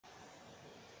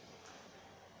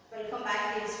Welcome back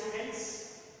dear students.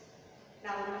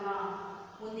 ನಾವು ನಮ್ಮ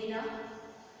ಮುಂದಿನ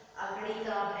ಗಣಿತ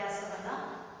ಅಭ್ಯಾಸವನ್ನು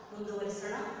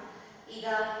ಮುಂದುವರಿಸೋಣ. ಈಗ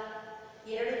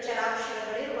ಎರಡು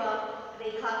ಚರಾಕ್ಷರಗಳಿರುವ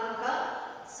ರೇಖಾತ್ಮಕ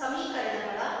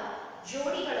ಸಮೀಕರಣಗಳ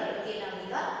ಜೋಡಿಗಳ ಬಗ್ಗೆ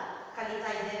ನಾವೀಗ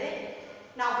ಕಲಿತಾ ಇದ್ದೇವೆ.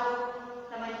 ನಾವು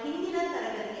ನಮ್ಮ ಹಿಂದಿನ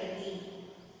ತರಗತಿಯಲ್ಲಿ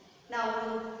ನಾವು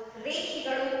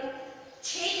ರೇಖೆಗಳು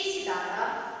ಛೇದಿಸಿದಾಗ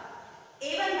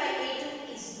a1 by a2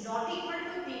 is not equal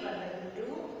to b1 by b2,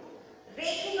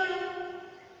 ರೇಖೆಗಳು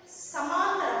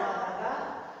ಸಮಾಂತರವಾದಾಗ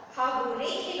ಹಾಗೂ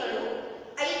ರೇಖೆಗಳು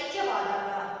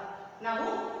ಐಕ್ಯವಾದಾಗ ನಾವು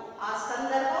ಆ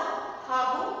ಸಂದರ್ಭ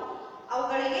ಹಾಗೂ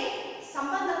ಅವುಗಳಿಗೆ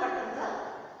ಸಂಬಂಧಪಟ್ಟಂತ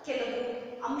ಕೆಲವು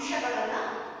ಅಂಶಗಳನ್ನು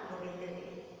ನೋಡಿದ್ದೇವೆ.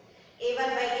 a1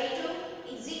 by a2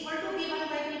 is equal to b1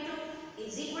 by b2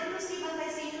 is equal to c1 by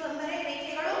c2 ಅಂದರೆ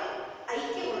ರೇಖೆಗಳು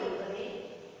ಐಕ್ಯಗೊಳ್ಳುತ್ತವೆ.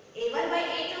 a1 by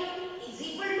a2 is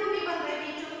equal to b1 by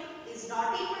b2 is not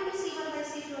equal to c1 by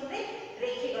c2 ಅಂದರೆ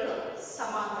ರೇಖೆಗಳು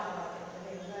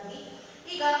ಸಮಾಂತರವಾಗಿರುತ್ತವೆ. ಹೀಗಾಗಿ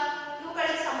ಈಗ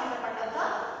ಇವುಗಳಿಗೆ ಸಂಬಂಧಪಟ್ಟಂತ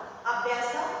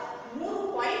ಅಭ್ಯಾಸ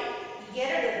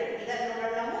 3.2 ಇದನ್ನು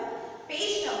ನೋಡೋಣ. ನಾವು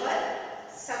ಪೇಜ್ ನಂಬರ್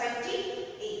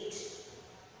 78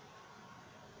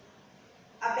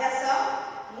 ಅಭ್ಯಾಸ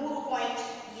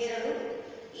 3.2.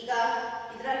 ಈಗ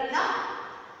ಇದರಲ್ಲಿನ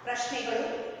ಪ್ರಶ್ನೆಗಳು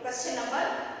ಕ್ವೆಶ್ಚನ್ ನಂಬರ್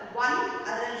 1,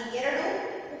 ಅದರಲ್ಲಿ 2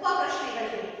 ಉಪ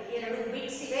ಪ್ರಶ್ನೆಗಳಿವೆ, 2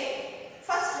 ಬಿಟ್ಸ್ ಇವೆ.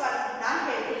 ಫಸ್ಟ್ ಒನ್ ನಾನು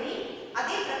ಹೇಳ್ತೀನಿ,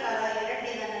 ಅದೇ ಪ್ರಕಾರ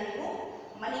ಎರಡನೇದನ್ನು ನೀವು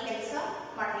ಮನೆ ಕೆಲಸ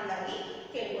ಮಾಡಬೇಕಾಗಿ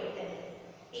ಕೇಳ್ಕೊಳ್ತೇನೆ.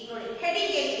 ಈಗ ನೋಡಿ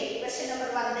ಹೆಡಿಂಗ್ ಏನಿದೆ ಕ್ವೆಶ್ಚನ್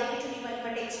ನಂಬರ್ 1, ದಯವಿಟ್ಟು ನಿಮ್ಮ ನಿಮ್ಮ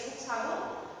ಟೆಕ್ಸ್ಟ್ ಬುಕ್ಸ್ ಹಾಗೂ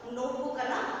ನೋಟ್ಬುಕ್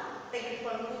ಅನ್ನ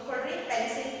ತೆಗೆದುಕೊಂಡು ಕೂತ್ಕೊಳ್ರಿ.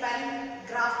 ಪೆನ್ಸಿಲ್, ಪೆನ್,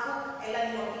 ಗ್ರಾಫ್ ಬುಕ್ ಎಲ್ಲ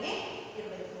ನಿಮ್ಮೊಟ್ಟಿಗೆ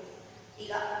ಇರಬೇಕು.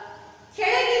 ಈಗ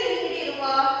ಕೆಳಗೆ ನೀಡಿರುವ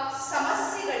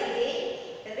ಸಮಸ್ಯೆಗಳಿಗೆ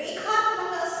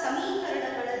ರೇಖಾತ್ಮಕ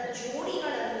ಸಮೀಕರಣಗಳ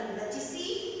ಜೋಡಿಗಳನ್ನು ರಚಿಸಿ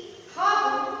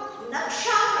ಹಾಗೂ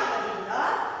ನಕ್ಷಾಕ್ರಮದಿಂದ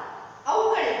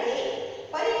ಅವುಗಳಿಗೆ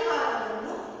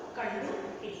ಪರಿಹಾರವನ್ನು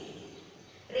ಕಂಡುಹಿಡಿಯಿರಿ.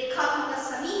 ರೇಖಾತ್ಮಕ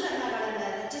ಸಮೀಕರಣಗಳನ್ನು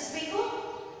ರಚಿಸಬೇಕು.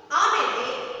 ಆಮೇಲೆ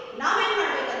ನಾವೇನ್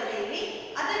ಮಾಡಬೇಕಂದ್ರೆ ಇಲ್ಲಿ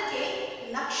ಅದಕ್ಕೆ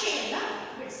ನಕ್ಷೆಯನ್ನ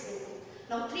ಬಿಡಿಸಬೇಕು.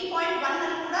 ನಾವು 3.1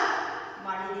 ಅಲ್ಲಿ ಕೂಡ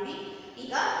ಮಾಡಿದೀವಿ.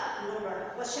 ಈಗ ನೋಡೋಣ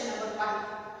ಕ್ವೆಶ್ಚನ್ ನಂಬರ್ 1.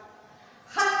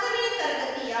 10ನೇ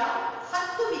ತರಗತಿಯ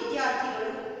 10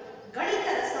 ವಿದ್ಯಾರ್ಥಿಗಳು ಗಣಿತ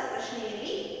ರಸ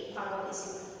ಪ್ರಶ್ನೆಯಲ್ಲಿ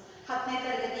ಭಾಗವಹಿಸಿದರು. 10ನೇ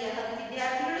ತರಗತಿಯ 10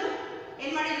 ವಿದ್ಯಾರ್ಥಿಗಳು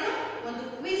ಏನ್ ಮಾಡಿದ್ರು? ಒಂದು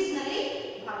ಕ್ವಿಜ್ ನಲ್ಲಿ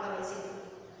ಭಾಗವಹಿಸಿದರು.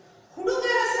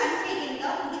 ಹುಡುಗರ ಸಂಖ್ಯೆಗಿಂತ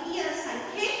ಹುಡುಗಿಯರ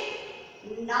ಸಂಖ್ಯೆ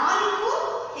 4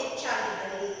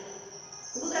 ಹೆಚ್ಚಾಗಿದ್ದರೆ,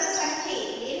 ಹುಡುಗರ ಸಂಖ್ಯೆ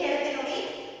ಏನ್ ಹೇಳುತ್ತೆ ನೋಡಿ,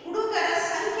 ಹುಡುಗರ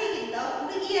ಸಂಖ್ಯೆಗಿಂತ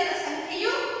ಹುಡುಗಿಯರ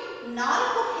ಸಂಖ್ಯೆಯು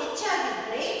 4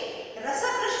 ಹೆಚ್ಚಾಗಿದ್ದರೆ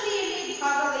ರಸಪ್ರಶ್ನೆಯಲ್ಲಿ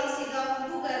ಭಾಗವಹಿಸಿದ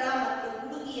ಹುಡುಗರ ಮತ್ತು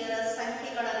ಹುಡುಗಿಯರ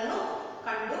ಸಂಖ್ಯೆಗಳನ್ನು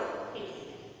ಕಂಡು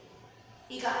ಹಿಡಿಯಿರಿ.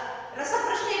 ಈಗ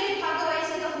ರಸಪ್ರಶ್ನೆಯಲ್ಲಿ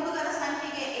ಭಾಗವಹಿಸಿದ ಹುಡುಗರ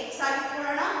ಸಂಖ್ಯೆಗೆ x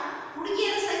ಆಗಿಟ್ಕೊಳ್ಳೋಣ,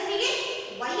 ಹುಡುಗಿಯರ ಸಂಖ್ಯೆಗೆ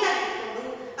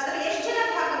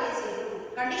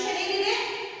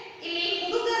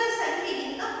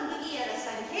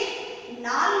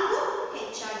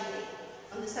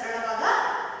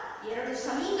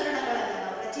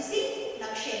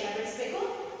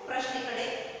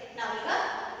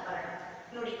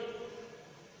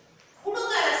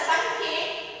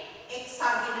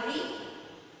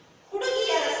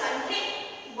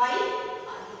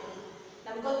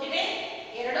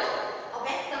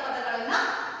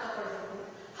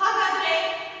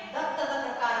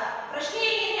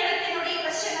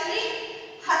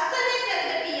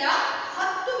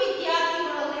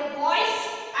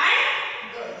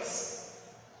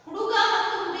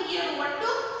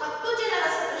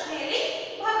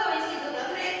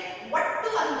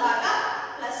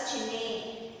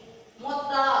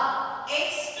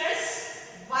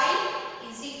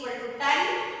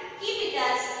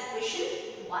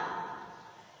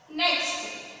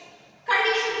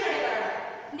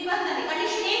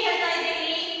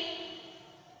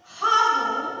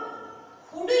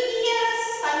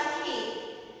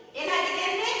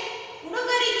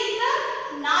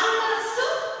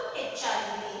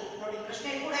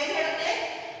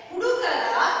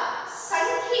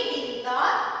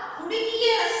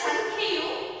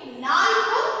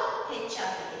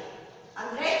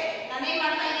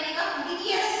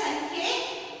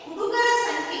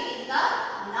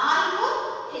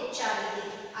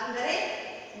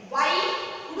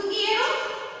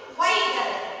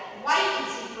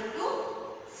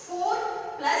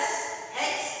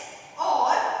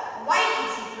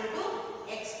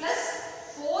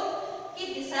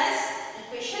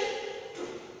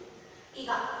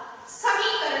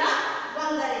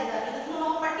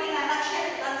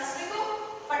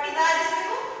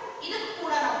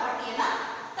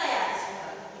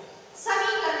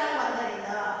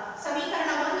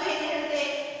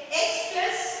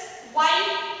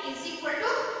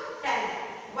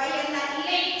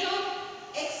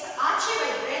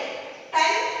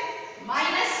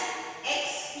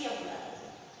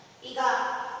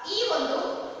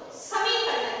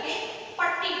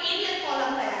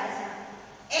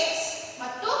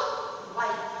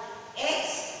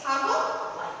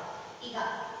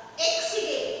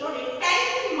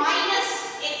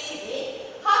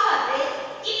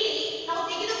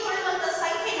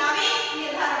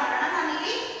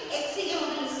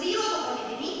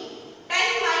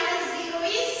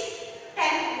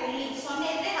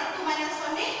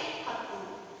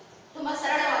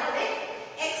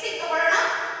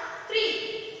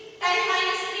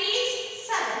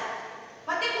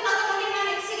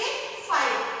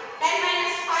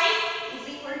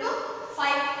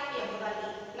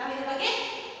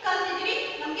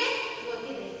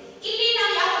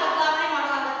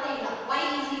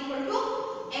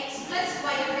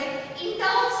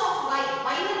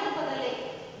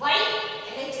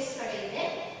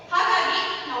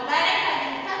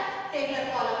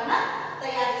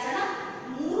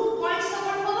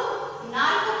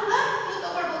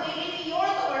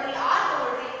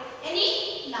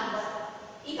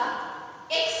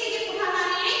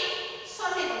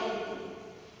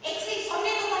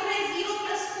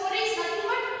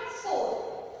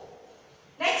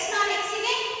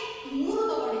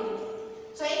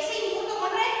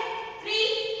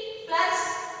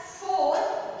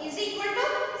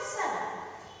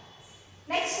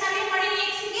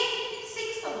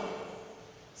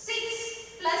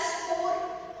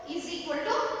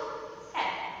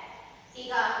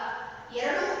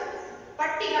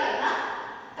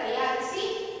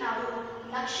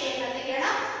ನಕ್ಷೆಯನ್ನು ತೆಗೆಯೋಣ.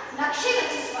 ನಕ್ಷೆ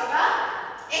ರಚಿಸುವಾಗ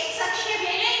x ಅಕ್ಷೆಯ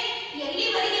ಮೇಲೆ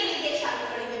ಎಲ್ಲಿವರೆಗೆ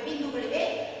ನಿರ್ದೇಶಾಂಕಗಳಿವೆ, ಬಿಂದುಗಳಿವೆ,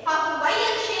 ಹಾಗೂ y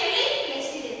ಅಕ್ಷೆಯಲ್ಲಿ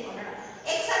ಎಷ್ಟಿದೆ ನೋಡೋಣ.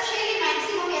 x ಅಕ್ಷೆಯಲ್ಲಿ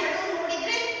ಮ್ಯಾಕ್ಸಿಮಮ್ 2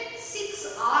 ನೋಡಿದ್ರೆ 6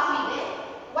 6 ಇದೆ,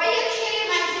 y ಅಕ್ಷೆಯಲ್ಲಿ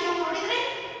ಮ್ಯಾಕ್ಸಿಮಮ್ ನೋಡಿದ್ರೆ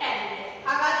 10 ಇದೆ.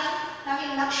 ಹಾಗಾಗಿ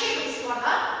ನಾವಿಲ್ಲಿ ನಕ್ಷೆ ಬಿಡಿಸುವಾಗ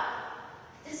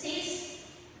this is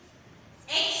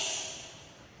x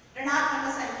ಋಣಾತ್ಮಕ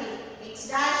ಸಂಖ್ಯೆ x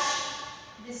dash,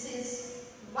 this is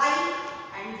y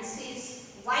and this is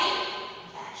y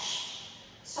dash.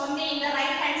 0 in the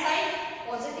right hand side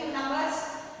positive numbers.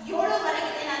 7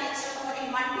 ವರೆಗಿದೆ. ನಾನು ಎಕ್ಸ್ಟ್ರಾ ತಗೊಂಡಿನಿ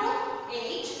 1 to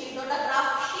 8. ಈ ದೊಡ್ಡ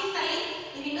ಗ್ರಾಫ್ ಶೀಟ್ ನಲ್ಲಿ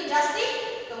ನೀವು ಇನ್ನೂ ಜಾಸ್ತಿ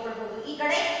ತಗೊಳ್ಬಹುದು. ಈ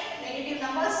ಕಡೆ ನೆಗೆಟಿವ್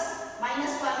ನಂಬರ್ಸ್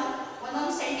 -1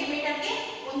 ಒಂದೊಂದು ಸೆಂಟಿಮೀಟರ್ಗೆ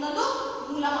ಒಂದೊಂದು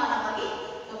ಮೂಲಮಾನವಾಗಿ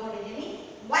ತಗೊಂಡಿದ್ದೀನಿ.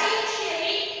 y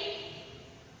ಅಕ್ಷೆಯಲ್ಲಿ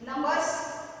ನಂಬರ್ಸ್,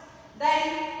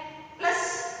 ದೆನ್ ಪ್ಲಸ್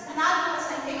ಧನಾತ್ಮಕ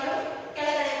ಸಂಖ್ಯೆಗಳು,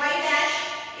 ಕೆಳಗಡೆ y ಡ್ಯಾಶ್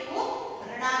ಇವು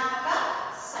ಋಣಾತ್ಮಕ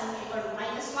ಸಂಖ್ಯೆಗಳು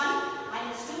 -1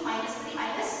 -2 -3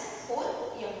 -4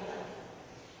 ಎಂಬುದಾಗಿ.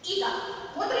 ಈಗ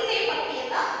ಮೊದಲನೇ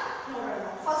ಪಟ್ಟಿಯನ್ನ ನೋಡೋಣ.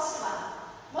 ಫಸ್ಟ್ ಒನ್,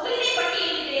 ಮೊದಲನೇ ಪಟ್ಟಿ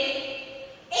ಏನಿದೆ,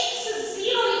 x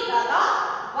 0 ಇದ್ದಾಗ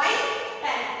y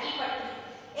 10. ಈ ಪಟ್ಟಿ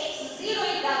x 0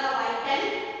 ಇದ್ದಾಗ y 10,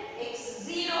 x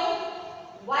 0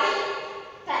 y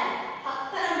 10.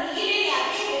 10ರ ಮೇಲೇನೆ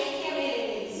ಅದೇ ರೇಖೆಯ ಮೇಲೆ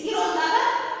 0 ಅಂದಾಗ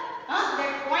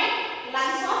that point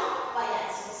lies on y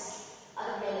axis.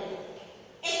 ಅದರ ಮೇಲೆ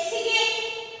x ಗೆ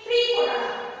 3 ಕೊಡೋಣ.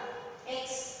 x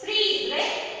 3 ಇದ್ರೆ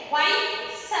y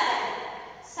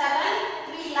 7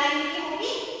 3 ಲೈನ್ ಗೆ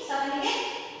ಹೋಗಿ 7 ಗೆ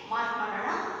ಮಾರ್ಕ್ ಮಾಡೋಣ.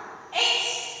 x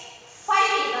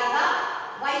 5 ಇದ್ದಾಗ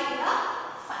y ಕೂಡ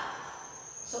 5.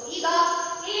 ಸೊ ಈಗ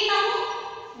ಇಲ್ಲಿ ನಾವು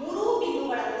ಮೂರು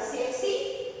ಬಿಂದುಗಳನ್ನು ಸೇರಿಸಿ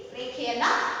ರೇಖೆಯನ್ನ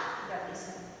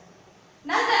ಗಮನಿಸೋಣ.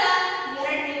 ನಂತರ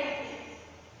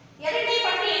ಎರಡನೇ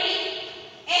ಪಟ್ಟಿಯಲ್ಲಿ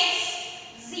x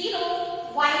 0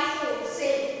 y 4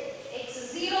 same, x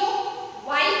 0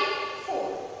 y 4.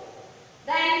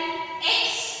 then x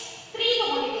 3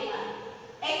 ತಗೊಂಡಿದ್ದೀನಿ ನಾನು.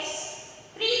 x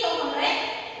 3 ತಗೊಂಡ್ರೆ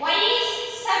y is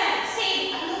 7 ಸೇಮ್,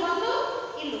 ಅಲ್ಲೂ ಒಂದು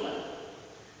ಇಲ್ಲೂ ಒಂದು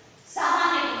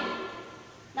ಸಾಮಾನ್ಯ ಬಿಂದು.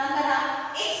 ನಂತರ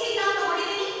x ಇಂದ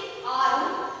ತಗೊಂಡಿದ್ದೀನಿ 6,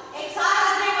 x 6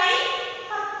 ಆದ್ರೆ y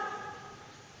 10.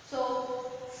 ಸೊ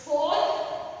 4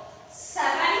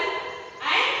 7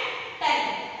 and 10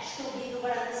 ಅಷ್ಟು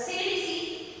ಬಿಂದುಗಳನ್ನು ಸೇರಿಸಿ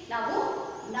ನಾವು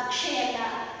ನಕ್ಷೆಯನ್ನ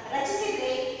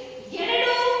ರಚಿಸಿದ್ರೆ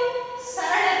 2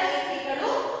 ಸರಳ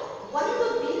ರೇಖೆಗಳು ಒಂದು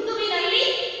ಬಿಂದುವಿನಲ್ಲಿ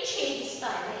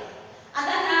ಛೇದಿಸ್ತಾ ಇದೆ.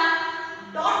 ಅದನ್ನ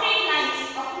ಡಾಟೆಡ್ ಲೈನ್ಸ್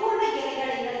ಅಪೂರ್ಣ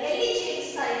ಗೆರೆಗಳಿಂದ ಎಲ್ಲಿ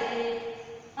ಛೇದಿಸ್ತಾ ಇದೆ,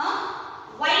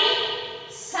 y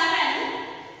 7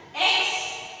 x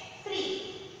 3.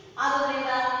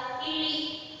 ಆದ್ದರಿಂದ ಇಲ್ಲಿ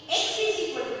x is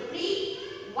equal to 3,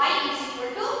 y is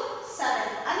equal to 7.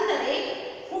 ಅಂದರೆ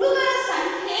ಹುಡುಗರ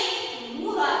ಸಂಖ್ಯೆ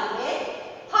 3 ಆಗಿದೆ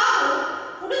ಹಾಗೂ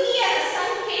ಹುಡುಗಿಯರ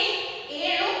ಸಂಖ್ಯೆ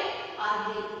 7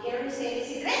 ಆಗಿದೆ. 2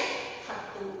 ಸೇರಿಸಿದ್ರೆ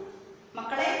 10.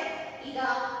 ಮಕ್ಕಳೇ, ಈಗ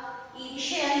ಈ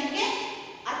ವಿಷಯ ನಿಮಗೆ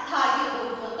ಅರ್ಥ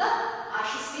ಆಗಿರಬಹುದು ಅಂತ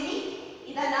ಆಶಿಸ್ತೀನಿ.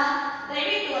 ಇದನ್ನ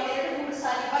ದಯವಿಟ್ಟು 2-3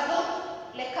 ಸಾರಿ ಬರೆದು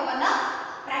ಲೆಕ್ಕವನ್ನ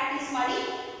ಪ್ರಾಕ್ಟೀಸ್ ಮಾಡಿ.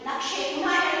 ನಕ್ಷೆ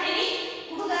ಪುನಃ ಹೇಳ್ತೀನಿ.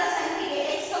 ಹುಡುಗರ ಸಂಖ್ಯೆಗೆ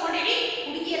x ತಗೊಂಡಿವಿ,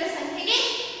 ಹುಡುಗಿಯರ ಸಂಖ್ಯೆಗೆ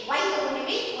y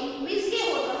ತಗೊಂಡಿವಿ. ಒಂದು ಕ್ವಿಜ್ಗೆ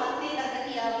ಹೋದ್ರು 10ನೇ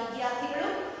ತರಗತಿಯ ವಿದ್ಯಾರ್ಥಿಗಳು.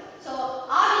 ಸೊ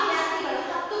ಆ ವಿದ್ಯಾರ್ಥಿಗಳು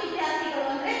 10 ವಿದ್ಯಾರ್ಥಿಗಳು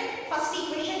ಅಂದ್ರೆ first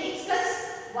equation x plus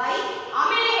y,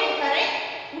 ಆಮೇಲೆ ಹೇಳ್ತಾರೆ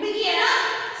ಹುಡುಗಿಯರ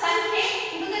ಸಂಖ್ಯೆ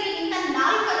ಹುಡುಗರಿಗಿಂತ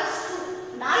 4ರಷ್ಟು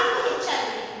 4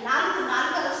 ಹೆಚ್ಚಾಗಿದೆ.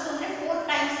 4ರಷ್ಟು ಅಂದ್ರೆ 4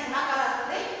 ಟೈಮ್ಸ್ ಗುಣಾಕಾರ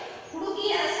ಆಗ್ತದೆ.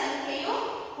 ಹುಡುಗಿಯರ ಸಂಖ್ಯೆಯು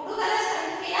ಹುಡುಗರ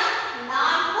ಸಂಖ್ಯೆಯ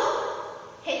 4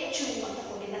 ಹೆಚ್ಚು ಅಂತ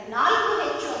ಕೊಟ್ಟಿದ್ದಾರೆ. 4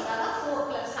 ಹೆಚ್ಚು ಅಂದಾಗ 4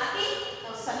 ಪ್ಲಸ್ ಹಾಕಿ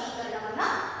ನಾವು ಸಮೀಕರಣವನ್ನ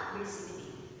ಬಿಡಿಸಿದ್ದೀವಿ.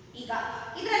 ಈಗ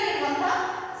ಇದರಲ್ಲಿರುವಂತಹ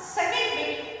ಸೆಕೆಂಡ್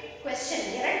ಬಿಟ್ ಕ್ವೆಶ್ಚನ್,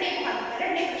 ಎರಡನೇ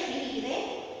ಪ್ರಶ್ನೆ ಹೀಗಿದೆ.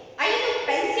 5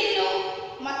 ಪೆನ್ಸಿಲು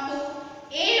ಮತ್ತು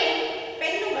 7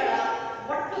 ಪೆನ್ನುಗಳ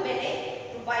ಒಟ್ಟು ಬೆಲೆ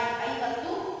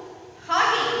 ₹50.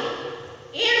 ಹಾಗೆಯೇ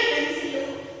 7 ಪೆನ್ಸಿಲು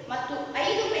ಮತ್ತು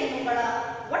 5 ಪೆನ್ನುಗಳ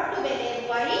ಒಟ್ಟು ಬೆಲೆ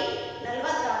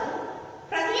 ₹46.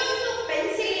 ಪ್ರತಿಯೊಂದು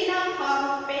ಪೆನ್ಸಿಲಿನ ಹಾಗೂ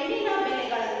ಪೆನ್ನಿನ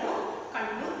ಬೆಲೆಗಳನ್ನು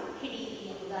ಕಂಡು ಹಿಡಿಯಿರಿ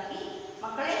ಎಂಬುದಾಗಿ.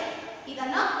 ಮಕ್ಕಳೇ,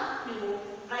 ಇದನ್ನ ನೀವು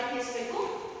ಪ್ರಯತ್ನಿಸಬೇಕು,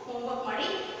 ಹೋಮ್ವರ್ಕ್ ಮಾಡಿ.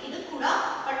 ಇದು ಕೂಡ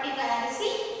ಪಟ್ಟಿ ತಯಾರಿಸಿ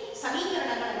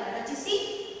ಸಮೀಕರಣಗಳನ್ನು ರಚಿಸಿ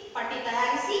ಪಟ್ಟಿ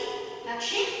ತಯಾರಿಸಿ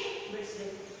ನಕ್ಷೆ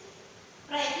ಬಿಡಿಸಬೇಕು.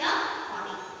 ಪ್ರಯತ್ನ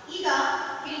ಮಾಡಿ. ಈಗ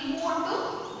we'll move on to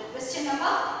the question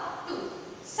number 2.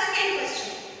 Second question.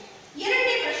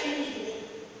 ಎರಡನೇ ಪ್ರಶ್ನೆ ಹೀಗಿದೆ.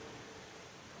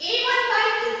 a1 by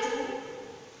a2,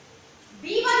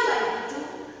 b1 by b2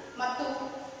 ಮತ್ತು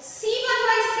c1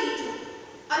 by c2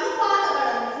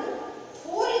 ಅನುಪಾತಗಳನ್ನು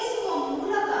ಹೋಲಿಸುವ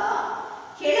ಮೂಲಕ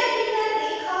ಕೆಳಗಿನ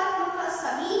ರೇಖಾತ್ಮಕ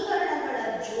ಸಮೀಕರಣಗಳ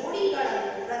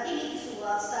ಜೋಡಿಗಳನ್ನು ಪ್ರತಿನಿಧಿಸುವ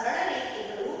ಸರಳ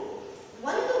ರೇಖೆಗಳು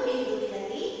ಒಂದು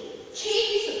ಬಿಂದುವಿನಲ್ಲಿ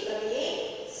ಛೇದಿಸುತ್ತವೆಯೇ,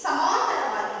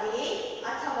 ಸಮಾಂತರವಾಗಿದೆಯೇ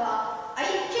ಅಥವಾ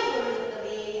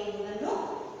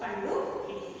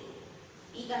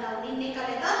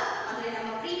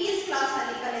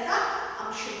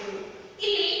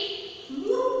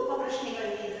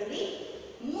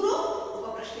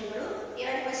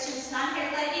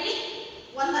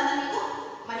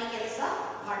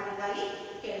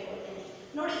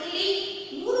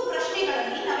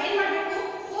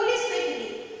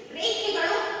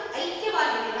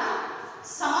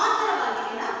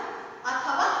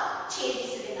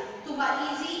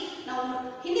ನಾವು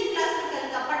ಹಿಂದಿನ ಕ್ಲಾಸ್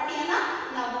ಕಲಿತ ಪಟ್ಟಿಯನ್ನ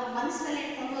ನಾವು ಮನಸ್ಸಿನಲ್ಲಿ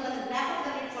ಇಟ್ಕೊಂಡು ಅದನ್ನು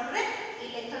ಜ್ಞಾಪಕದಲ್ಲಿ ಇಟ್ಕೊಂಡ್ರೆ ಈ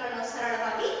ಲೆಕ್ಕಗಳನ್ನು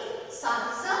ಸರಳವಾಗಿ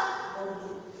ಸಾಧಿಸಬಹುದು.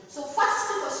 ಸೊ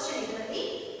ಫಸ್ಟ್ ಕ್ವಶನ್ ಇದರಲ್ಲಿ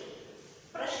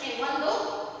ಪ್ರಶ್ನೆ 1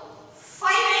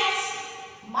 5x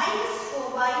minus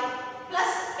 4y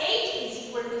plus 8 is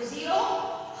equal to 0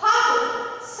 ಹಾಗೂ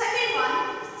second one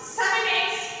 7x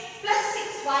plus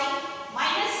 6y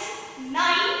minus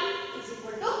 9 is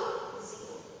equal to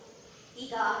 0.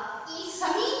 ಈಗ ಈ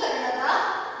ಸಮೀಕರಣದ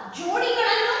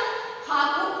ಜೋಡಿಗಳನ್ನು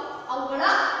ಹಾಗೂ ಅವುಗಳ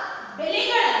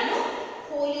ಬೆಲೆಗಳನ್ನು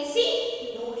ಹೋಲಿಸಿ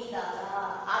ನೋಡಿದಾಗ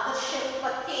ಆದರ್ಶ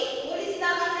ರೂಪಕ್ಕೆ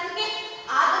ಹೋಲಿಸಿದಾಗ ನನಗೆ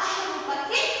ಆದರ್ಶ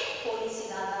ರೂಪಕ್ಕೆ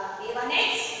ಹೋಲಿಸಿದಾಗ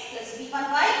a1x plus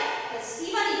b1y plus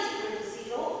c1 is equal to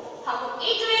 0 ಹಾಗೂ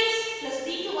a2x plus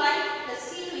b2y plus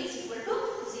c2 is equal to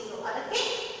 0 ಅದಕ್ಕೆ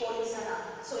ಹೋಲಿಸೋಣ.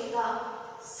 ಸೊ ಈಗ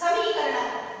ಸಮೀಕರಣ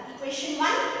equation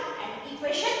 1 and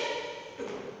equation 2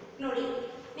 ನೋಡಿ,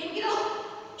 ನಿಮಗಿದು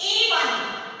a1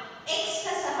 x ನ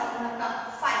ಸಹಗುಣಕ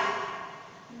 5,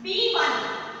 b1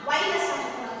 y ನ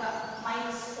ಸಹಗುಣಕ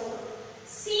 -4,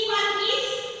 c1 is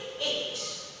 8.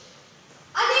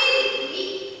 ಅದೇ ರೀತಿ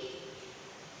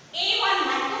a1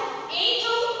 ಮತ್ತು a2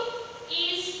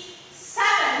 is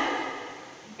 7,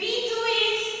 b2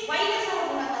 is y ನ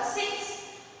ಸಹಗುಣಕ 6,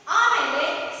 ಆಮೇಲೆ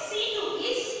c2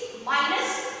 is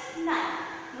 -9.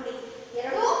 ನೋಡಿ,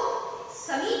 ಎರಡು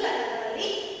ಸಮೀಕರಣಗಳಲ್ಲಿ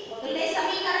ಮೊದಲನೇ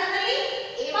ಸಮೀಕರಣದಲ್ಲಿ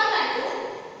a1 9,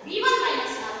 b1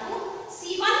 -4,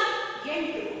 c1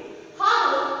 8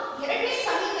 ಹಾಗೂ ಎರಡನೇ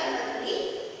ಸಮೀಕರಣದಲ್ಲಿ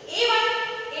a1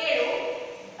 7,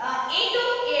 a2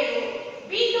 7,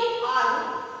 b2 6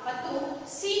 ಮತ್ತು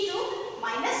c2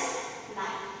 -9.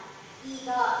 ಈಗ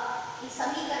ಈ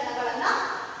ಸಮೀಕರಣಗಳನ್ನ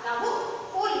ನಾವು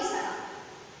ಹೋಲಿಸೋಣ.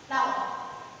 ನಾವು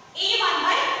a1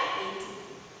 by a2,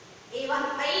 a1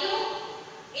 5,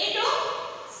 a2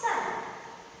 7,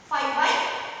 5 by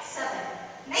 7.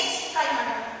 Next try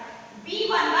ಮಾಡೋಣ.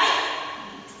 b1 by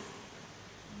b2,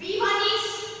 b1 is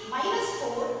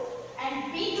 -4 and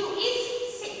b2 is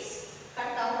 6,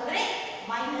 ಕಟ್ತಾ ಹೋದ್ರೆ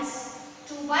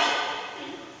 -2 by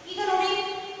 3. ಈಗ ನೋಡಿ,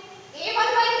 a1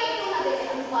 by a2 ನ ಬೆಲೆ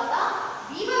ಅನುಪಾತ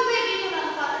b1 by b2 ನ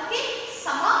ಅನುಪಾತಕ್ಕೆ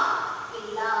ಸಮ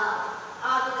ಇಲ್ಲ.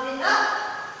 ಆದ್ದರಿಂದ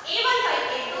a1 by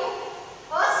a2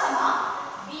 ಅಸಮ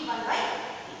b1 by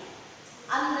b2.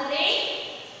 ಅಂದರೆ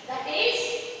that is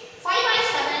 5 by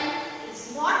 7 is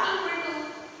not equal to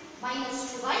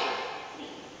 -2 by 3.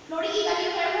 ನೋಡಿ, ಈಗ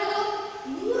ನೀವು ಹೇಳ್ಬೋದು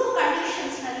ಮೂರು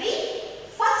ಕಂಡೀಷನ್ಸ್ ನಲ್ಲಿ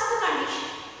first condition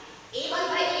a1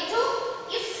 by a2,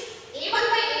 if a1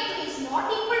 by a2 is not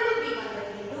equal to b1 by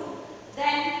b2,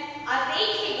 then ಆ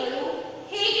ರೇಖೆಗಳು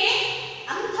ಹೇಗೆ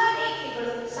ಅಂಥ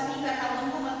ರೇಖೆಗಳು ಸಮೀಕರಣ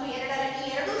 1 ಮತ್ತು 2ರಲ್ಲಿ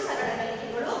ಎರಡು ಸರಳ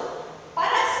ರೇಖೆಗಳು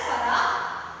ಪರಸ್ಪರ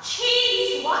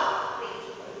ಛೇದಿಸುವ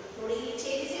ರೇಖೆಗಳು. ನೋಡಿ, ಇಲ್ಲಿ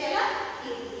ಛೇದಿಸಿರಲ್ಲ, ಈ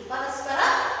ರೀತಿ ಪರಸ್ಪರ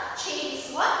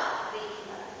ಛೇದಿಸುವ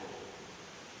ರೇಖೆಗಳಾಗಿವೆ.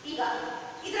 ಈಗ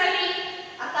ಇದರಲ್ಲಿ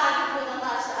ಅರ್ಥ ಆಗಿರ್ಬೋದು ಅಂತ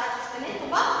ಆಶಿಸ್ತೇನೆ.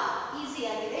 ತುಂಬಾ ಈಸಿ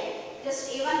ಆಗಿದೆ. Just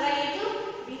a1 by a2,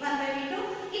 b1 by b2.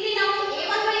 ಇಲ್ಲಿ ನಾವು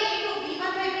a1 by a2,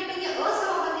 b1 by b2 ಗೆ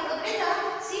ಅಸಮ ಬಂದಿರೋದ್ರಿಂದ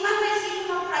c1 by c2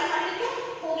 ನಾವು ಟ್ರೈ ಮಾಡಲಿಕ್ಕೆ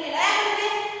ಹೋಗಲಿಲ್ಲ. ಯಾಕಂದ್ರೆ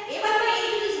a1 by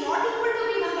a2 is not equal to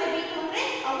b1 by b2 ಅಂದ್ರೆ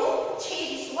ಅವು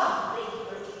ಛೇದಿಸುವ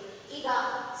ರೇಖೆಗಳು. ಈಗ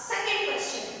ಸೆಕೆಂಡ್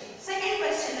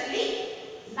ಕ್ವೆಶ್ಚನ್ ಅಲ್ಲಿ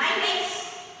 9x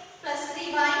plus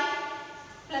 3y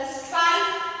plus 12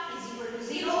 is equal to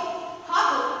 0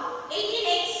 ಹಾಗೂ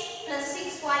 18x plus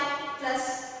 6y plus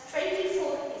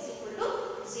 24 is equal to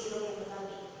 0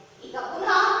 ಎಂಬುದಾಗಿ. ಈಗ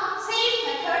ಪುನಃ ಸೇಮ್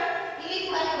ಮೆಥಡ್ ಇಲ್ಲಿ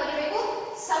ಕೂಡ ನೀವು ಬರೆಯಬೇಕು.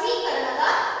 ಸಮೀಕರಣದ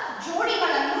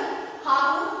ಜೋಡಿಗಳನ್ನು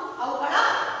ಹಾಗೂ ಅವುಗಳ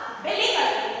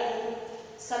ಬೆಲೆಗಳನ್ನು